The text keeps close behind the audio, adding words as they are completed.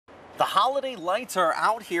The holiday lights are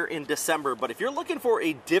out here in December, but if you're looking for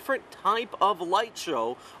a different type of light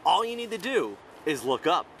show, all you need to do is look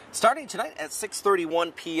up. Starting tonight at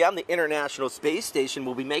 6:31 p.m., the International Space Station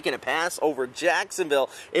will be making a pass over Jacksonville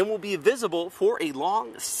and will be visible for a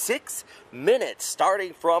long 6 minutes,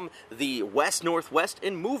 starting from the west-northwest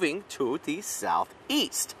and moving to the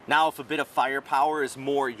southeast. Now, if a bit of firepower is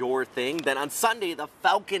more your thing, then on Sunday, the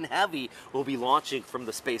Falcon Heavy will be launching from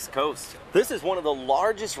the Space Coast. This is one of the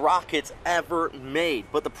largest rockets ever made,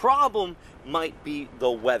 but the problem might be the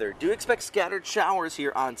weather. Do expect scattered showers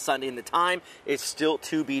here on Sunday, and the time is still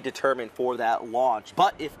to be determined for that launch.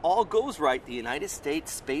 But if all goes right, the United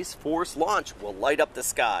States Space Force launch will light up the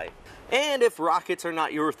sky. And if rockets are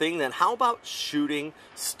not your thing, then how about shooting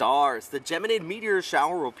stars? The Geminid meteor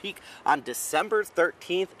shower will peak on December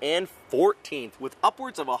 13th and 14th with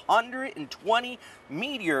upwards of 120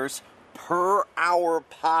 meteors per hour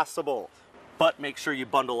possible. But make sure you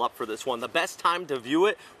bundle up for this one. The best time to view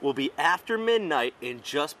it will be after midnight and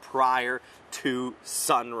just prior to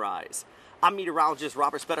sunrise. I'm meteorologist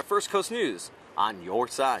Robert Spetta, First Coast News, on your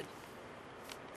side.